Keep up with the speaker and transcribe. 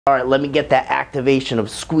All right, let me get that activation of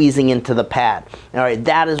squeezing into the pad. All right,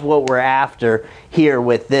 that is what we're after here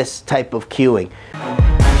with this type of cueing.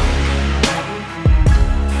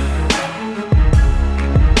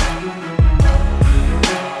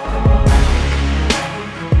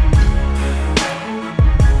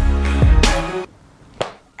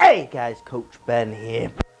 Hey guys, Coach Ben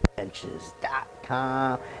here,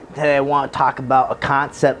 benches.com. Today I want to talk about a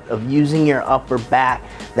concept of using your upper back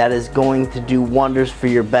that is going to do wonders for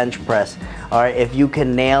your bench press. Alright, if you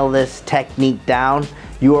can nail this technique down,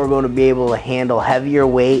 you are going to be able to handle heavier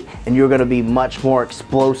weight and you're going to be much more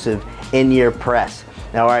explosive in your press.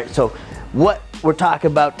 Alright, so what we're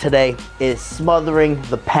talking about today is smothering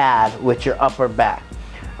the pad with your upper back.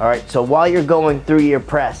 Alright, so while you're going through your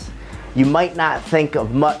press, you might not think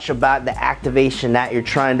of much about the activation that you're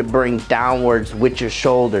trying to bring downwards with your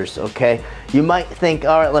shoulders, okay? You might think,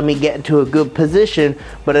 all right, let me get into a good position,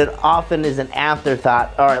 but it often is an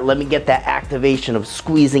afterthought. All right, let me get that activation of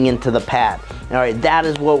squeezing into the pad. All right, that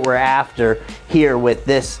is what we're after here with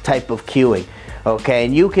this type of cueing, okay?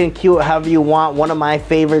 And you can cue it however you want. One of my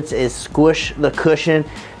favorites is Squish the cushion.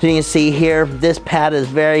 So you can see here, this pad is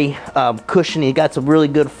very cushiony. It got some really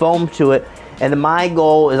good foam to it. And my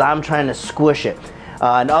goal is I'm trying to squish it.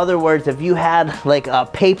 In other words, if you had like a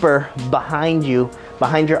paper behind you,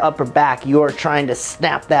 behind your upper back, you are trying to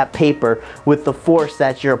snap that paper with the force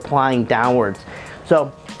that you're applying downwards.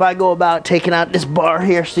 So if I go about taking out this bar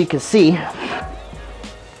here so you can see,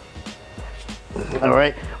 all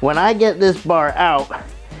right, when I get this bar out,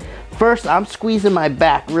 first I'm squeezing my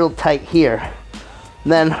back real tight here.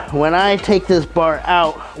 Then when I take this bar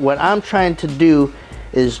out, what I'm trying to do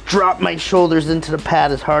is drop my shoulders into the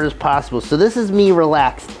pad as hard as possible. So this is me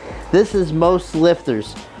relaxed. This is most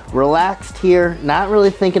lifters. Relaxed here, not really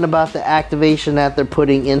thinking about the activation that they're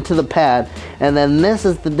putting into the pad. And then this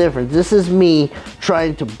is the difference. This is me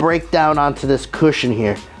trying to break down onto this cushion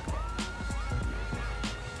here.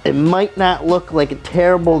 It might not look like a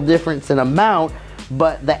terrible difference in amount,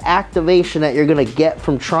 but the activation that you're gonna get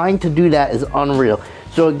from trying to do that is unreal.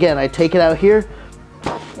 So again, I take it out here,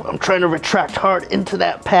 I'm trying to retract hard into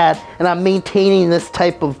that pad and I'm maintaining this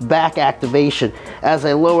type of back activation. As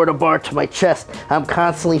I lower the bar to my chest, I'm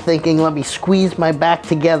constantly thinking, let me squeeze my back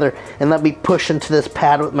together and let me push into this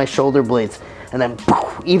pad with my shoulder blades. And then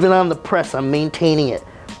even on the press, I'm maintaining it.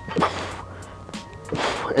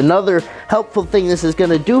 Another helpful thing this is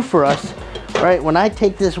gonna do for us, right, when I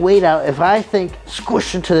take this weight out, if I think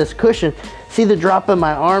squish into this cushion, see the drop in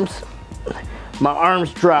my arms? My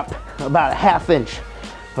arms drop about a ½ inch.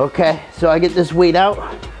 Okay, so I get this weight out,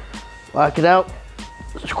 lock it out,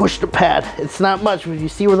 squish the pad. It's not much, but if you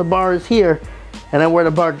see where the bar is here, and then where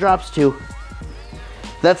the bar drops to,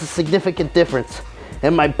 that's a significant difference.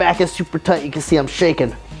 And my back is super tight, you can see I'm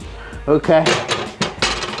shaking. Okay,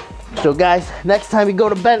 so guys, next time you go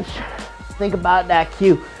to bench, think about that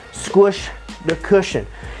cue, squish the cushion.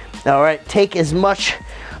 All right, take as much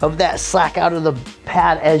of that slack out of the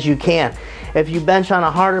pad as you can. If you bench on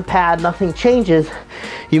a harder pad, nothing changes.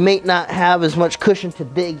 You may not have as much cushion to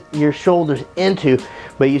dig your shoulders into,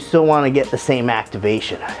 but you still want to get the same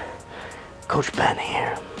activation. Coach Ben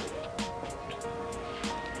here.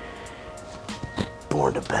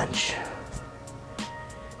 Born to bench.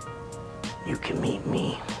 You can meet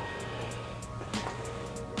me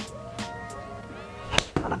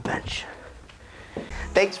on a bench.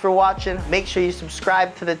 Thanks for watching. Make sure you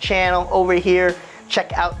subscribe to the channel over here.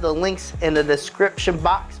 Check out the links in the description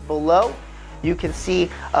box below. You can see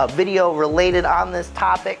a video related on this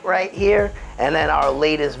topic right here, and then our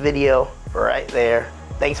latest video right there.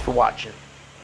 Thanks for watching.